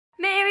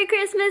Merry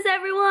Christmas,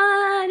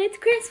 everyone! It's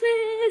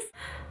Christmas!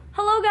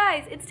 Hello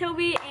guys, it's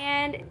Toby,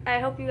 and I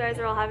hope you guys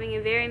are all having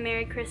a very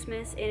Merry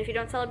Christmas. And if you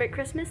don't celebrate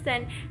Christmas,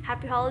 then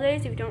Happy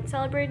Holidays. If you don't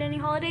celebrate any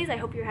holidays, I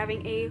hope you're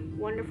having a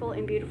wonderful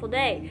and beautiful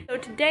day. So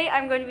today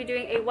I'm going to be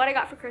doing a What I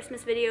Got for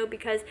Christmas video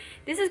because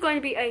this is going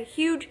to be a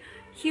huge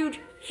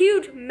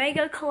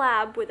mega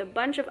collab with a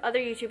bunch of other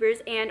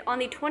YouTubers. And on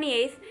the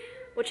 28th,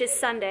 which is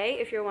Sunday,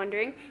 if you're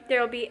wondering,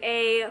 there will be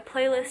a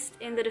playlist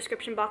in the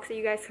description box that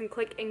you guys can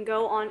click and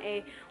go on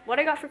a What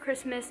I Got for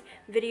Christmas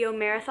video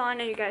marathon,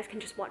 and you guys can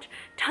just watch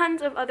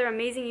tons of other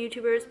amazing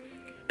YouTubers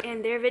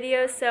and their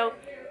videos. So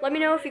let me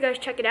know if you guys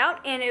check it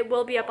out, and it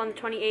will be up on the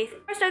 28th.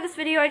 Before I start this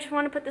video, I just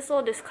want to put this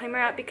little disclaimer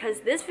out because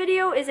this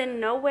video is in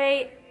no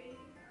way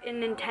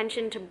an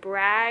intention to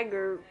brag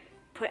or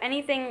put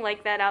anything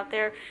like that out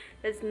there.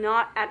 That's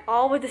not at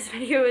all what this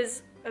video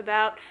is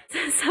about.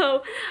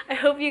 So I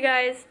hope you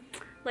guys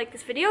like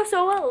this video,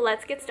 so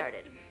let's get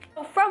started.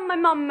 From my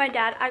mom and my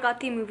dad, I got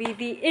the movie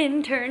The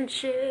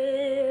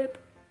Internship.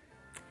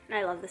 And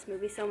I love this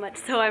movie so much,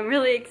 so I'm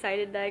really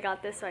excited that I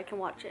got this so I can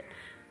watch it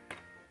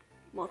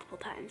multiple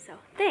times, so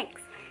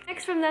thanks.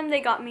 Next from them,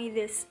 they got me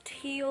this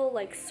teal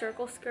like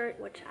circle skirt,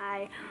 which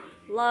I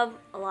love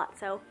a lot,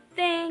 so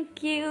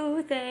thank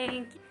you.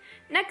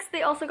 Next,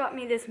 they also got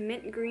me this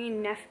mint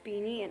green Neff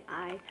beanie, and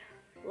I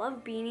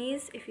love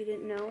beanies, if you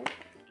didn't know.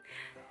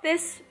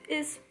 This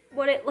is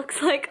what it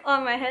looks like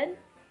on my head.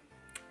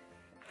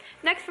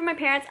 Next, from my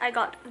parents, I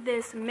got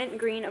this mint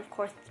green. Of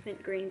course, it's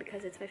mint green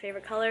because it's my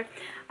favorite color.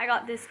 I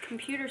got this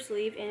computer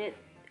sleeve in it,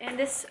 and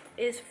this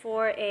is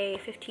for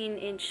a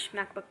 15-inch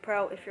MacBook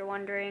Pro, if you're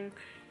wondering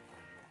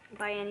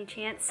by any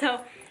chance. So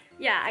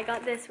yeah, I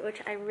got this,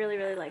 which I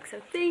really like, so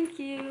thank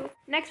you.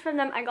 Next from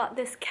them, I got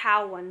this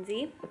cow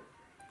onesie.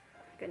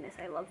 Goodness,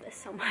 I love this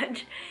so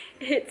much.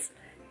 It's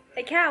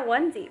a cow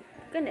onesie.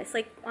 Goodness,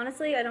 like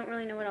honestly, I don't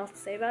really know what else to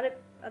say about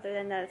it other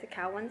than that it's a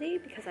cow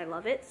onesie because I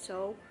love it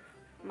so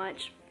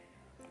much.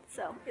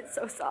 So it's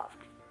so soft,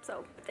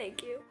 so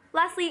thank you.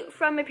 Lastly,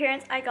 from my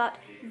parents, I got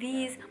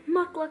these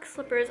mukluk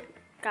slippers.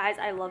 Guys,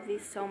 I love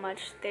these so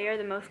much. They are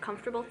the most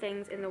comfortable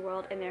things in the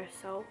world, and they're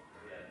so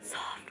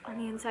soft on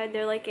the inside.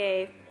 They're like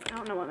a, I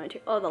don't know what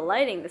material, oh, the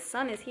lighting, the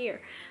sun is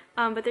here.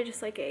 But they're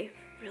just like a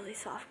really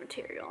soft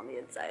material on the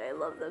inside. I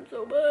love them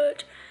so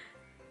much.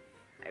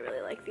 I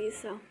really like these,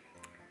 so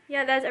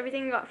yeah, that's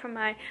everything I got from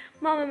my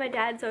mom and my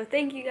dad, so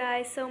thank you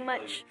guys so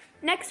much.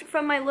 Next,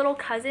 from my little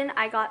cousin,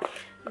 I got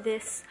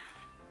this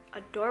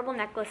adorable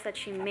necklace that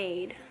she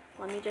made.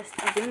 Let me just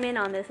zoom in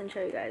on this and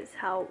show you guys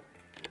how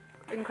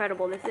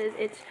incredible this is.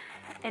 It's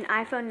an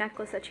iPhone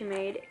necklace that she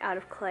made out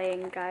of clay,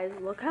 and guys,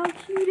 look how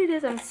cute it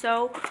is. I'm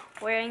so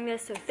wearing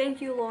this, so thank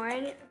you,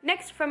 Lauren.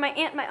 Next, from my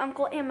aunt, my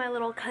uncle, and my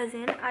little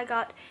cousin, I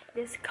got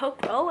this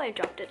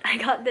I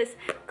got this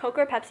Coke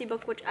or Pepsi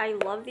book, which I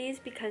love these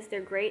because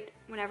they're great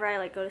whenever I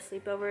like go to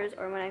sleepovers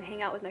or when I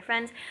hang out with my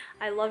friends.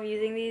 I love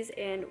using these,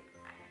 and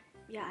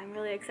yeah, I'm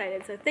really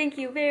excited, so thank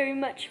you very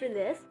much for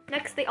this.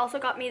 Next, they also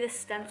got me this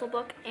stencil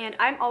book, and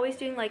I'm always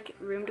doing like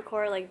room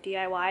decor, like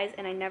DIYs,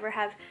 and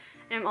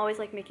I'm always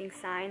like making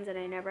signs, and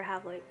I never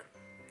have like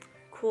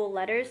cool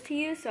letters to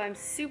use, so I'm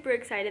super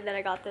excited that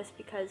I got this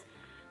because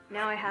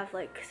now I have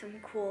like some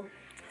cool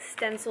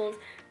stencils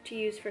to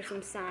use for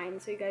some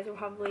signs, so you guys will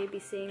probably be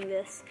seeing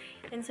this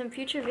in some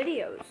future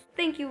videos.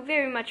 Thank you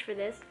very much for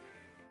this.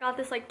 I got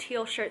this like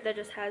teal shirt that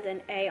just has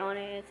an A on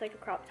it. It's like a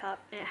crop top,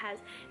 and it has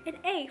an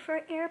A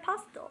for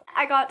Aeropostale.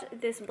 I got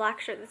this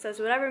black shirt that says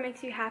whatever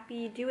makes you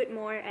happy, do it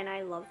more, and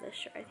I love this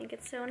shirt. I think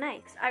it's so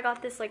nice. I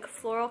got this like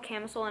floral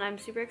camisole, and I'm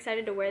super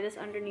excited to wear this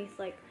underneath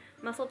like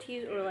muscle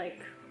tees or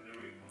like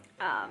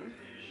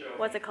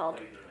what's it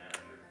called,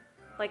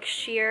 like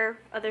sheer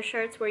other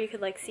shirts where you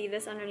could like see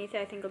this underneath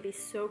it. I think it'll be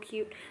so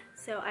cute,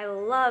 so I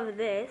love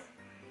this.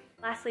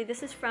 Lastly,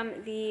 this is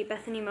from the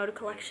Bethany Moda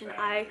collection.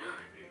 I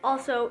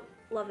also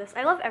love this.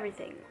 I love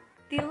everything.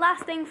 The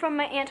last thing from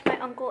my aunt, my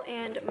uncle,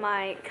 and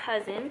my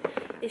cousin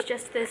is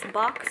just this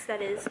box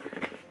that is,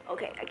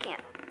 okay, I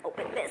can't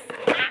open this.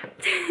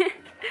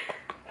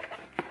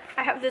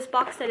 I have this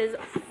box that is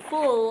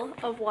full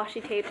of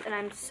washi tapes, and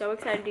I'm so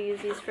excited to use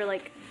these for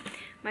like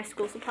my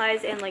school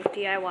supplies and like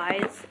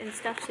DIYs and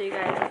stuff, so you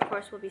guys of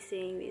course will be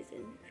seeing these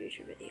in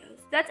future videos.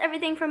 That's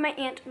everything from my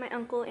aunt, my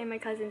uncle, and my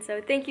cousin,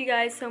 so thank you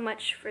guys so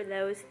much for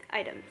those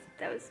items.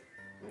 That was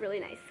really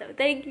nice, so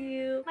thank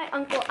you. My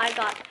uncle, I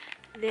got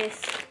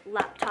this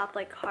laptop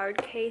like hard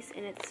case,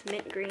 and it's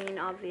mint green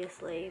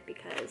obviously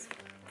because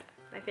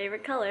my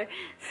favorite color,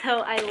 so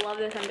I love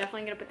this. I'm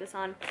definitely gonna put this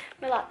on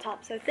my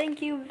laptop, so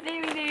thank you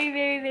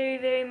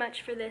very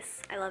much for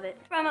this. I love it.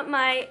 From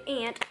my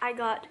aunt, I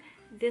got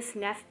this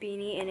Neff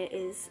beanie, and it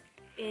is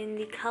in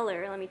the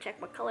color, let me check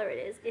what color it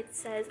is. It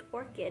says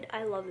orchid.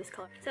 I love this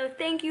color, so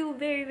thank you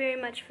very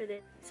much for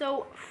this.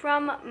 So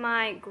from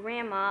my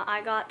grandma,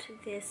 I got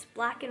this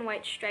black and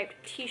white striped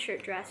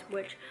t-shirt dress,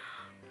 which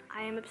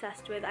I am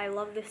obsessed with. I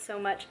love this so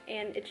much,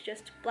 and it's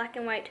just black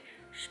and white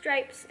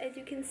stripes, as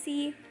you can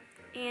see,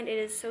 and it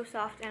is so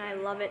soft, and I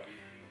love it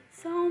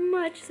so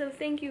much, so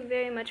thank you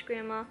very much,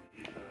 Grandma.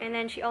 And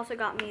then she also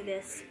got me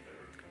this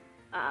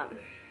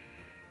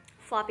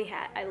floppy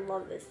hat. I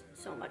love this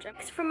so much.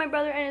 Next, from my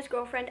brother and his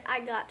girlfriend,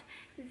 I got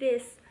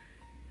this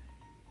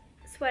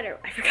sweater.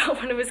 I forgot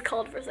what it was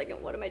called for a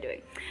second. What am I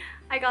doing?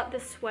 I got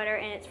this sweater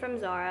and it's from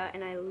Zara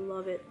and I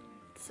love it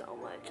so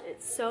much.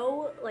 It's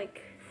so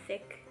like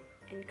thick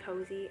and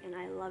cozy and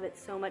I love it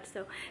so much.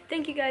 So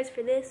thank you guys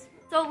for this.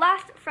 So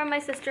last, from my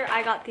sister,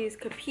 I got these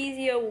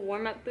Capezio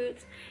warm-up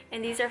boots,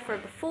 and these are for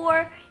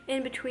before,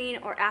 in between,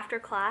 or after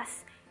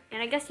class. And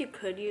I guess you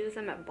could use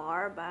them at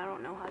bar, but I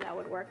don't know how that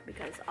would work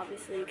because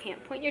obviously you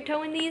can't point your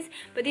toe in these.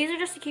 But these are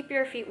just to keep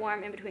your feet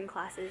warm in between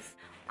classes.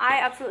 I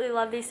absolutely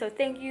love these, so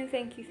thank you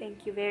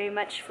very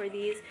much for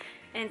these.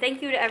 And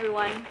thank you to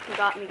everyone who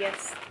got me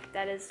gifts.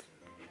 That is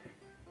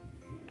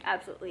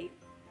absolutely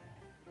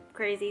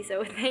crazy,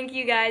 so thank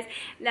you guys.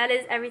 That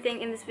is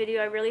everything in this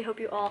video. I really hope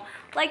you all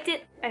liked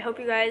it. I hope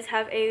you guys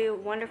have a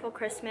wonderful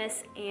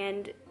Christmas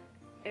and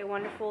a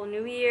wonderful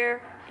New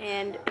Year.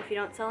 And if you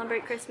don't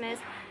celebrate Christmas,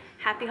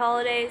 happy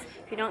holidays.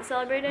 If you don't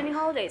celebrate any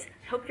holidays,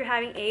 I hope you're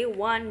having a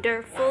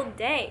wonderful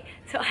day.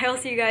 So I will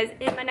see you guys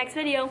in my next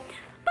video.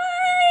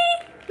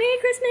 Bye! Merry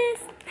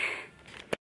Christmas!